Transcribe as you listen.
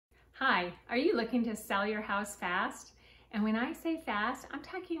Hi, are you looking to sell your house fast? And when I say fast, I'm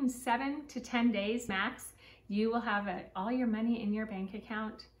talking 7 to 10 days max. You will have all your money in your bank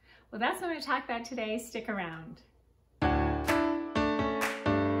account. Well, that's what I'm going to talk about today. Stick around.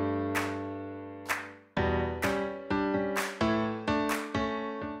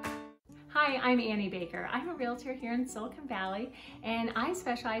 Hi, I'm Annie Baker. I'm a realtor here in Silicon Valley, and I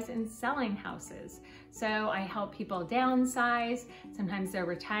specialize in selling houses. So I help people downsize. Sometimes they're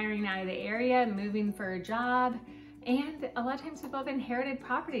retiring out of the area, moving for a job, and a lot of times people have inherited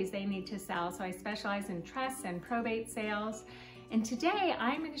properties they need to sell. So I specialize in trusts and probate sales. And today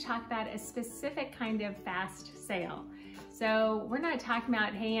I'm going to talk about a specific kind of fast sale. So we're not talking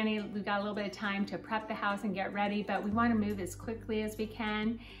about, hey Annie, we've got a little bit of time to prep the house and get ready, but we want to move as quickly as we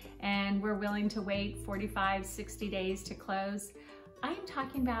can, and we're willing to wait 45, 60 days to close. I'm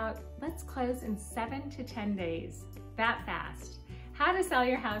talking about, let's close in 7 to 10 days, that fast. How to sell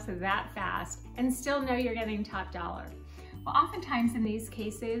your house that fast and still know you're getting top dollar. Well, oftentimes in these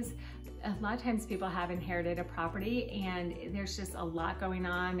cases, a lot of times people have inherited a property and there's just a lot going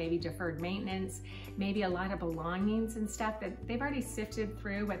on, maybe deferred maintenance, maybe a lot of belongings and stuff that they've already sifted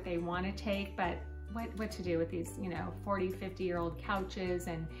through what they want to take, but what to do with these, 40, 50-year-old couches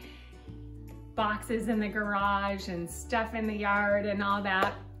and boxes in the garage and stuff in the yard and all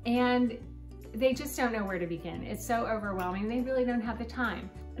that. And they just don't know where to begin. It's so overwhelming. They really don't have the time.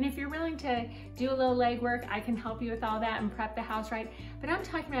 And if you're willing to do a little legwork, I can help you with all that and prep the house right. But I'm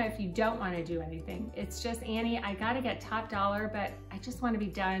talking about if you don't want to do anything. It's just, Annie, I got to get top dollar, but I just want to be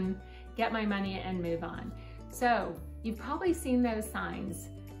done, get my money and move on. So you've probably seen those signs,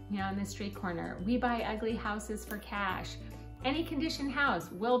 on the street corner. We buy ugly houses for cash. Any condition house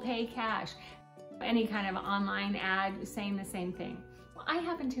will pay cash. Any kind of online ad saying the same thing. Well, I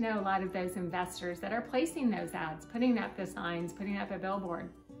happen to know a lot of those investors that are placing those ads, putting up the signs, putting up a billboard.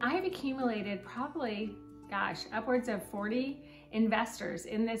 I have accumulated probably, upwards of 40 investors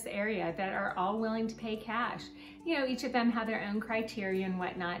in this area that are all willing to pay cash. Each of them have their own criteria and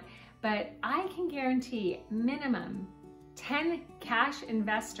whatnot, but I can guarantee minimum 10 cash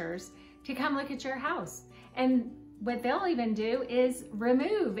investors to come look at your house. And what they'll even do is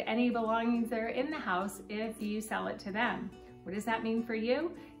remove any belongings that are in the house if you sell it to them. What does that mean for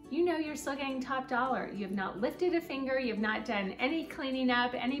you? You're still getting top dollar. You have not lifted a finger. You have not done any cleaning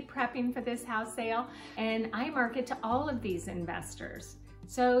up, any prepping for this house sale. And I market to all of these investors.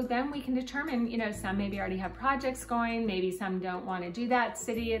 So then we can determine, some maybe already have projects going, maybe some don't want to do that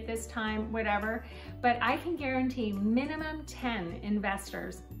city at this time, whatever. But I can guarantee minimum 10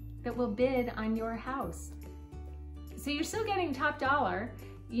 investors that will bid on your house. So you're still getting top dollar.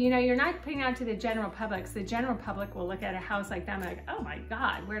 You're not putting out to the general public. So the general public will look at a house like that and be like, oh my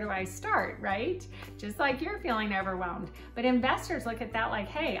God, where do I start, right? Just like you're feeling overwhelmed. But investors look at that like,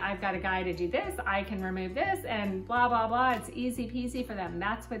 hey, I've got a guy to do this, I can remove this, and blah, blah, blah. It's easy peasy for them.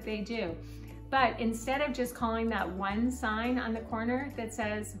 That's what they do. But instead of just calling that one sign on the corner that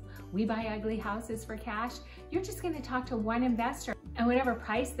says, we buy ugly houses for cash, you're just gonna talk to one investor. And whatever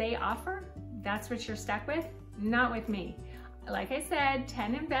price they offer, that's what you're stuck with. Not with me. Like I said,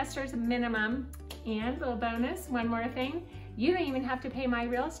 10 investors minimum, and little bonus, one more thing, you don't even have to pay my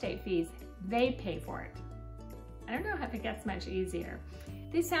real estate fees. They pay for it. I don't know if it gets much easier.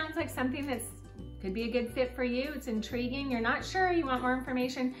 This sounds like something that could be a good fit for you. It's intriguing. You're not sure, you want more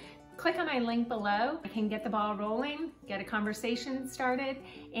information, click on my link below. I can get the ball rolling, get a conversation started,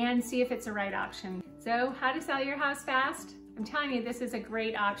 and see if it's the right option. So how to sell your house fast? I'm telling you, this is a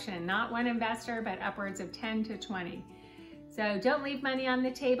great option. Not one investor, but upwards of 10 to 20. So don't leave money on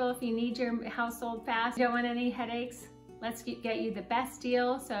the table if you need your house sold fast. You don't want any headaches. Let's get you the best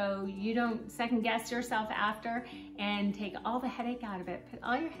deal so you don't second guess yourself after and take all the headache out of it. Put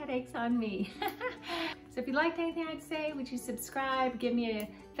all your headaches on me. So if you liked anything I'd say, would you subscribe? Give me a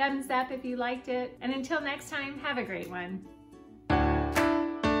thumbs up if you liked it. And until next time, have a great one.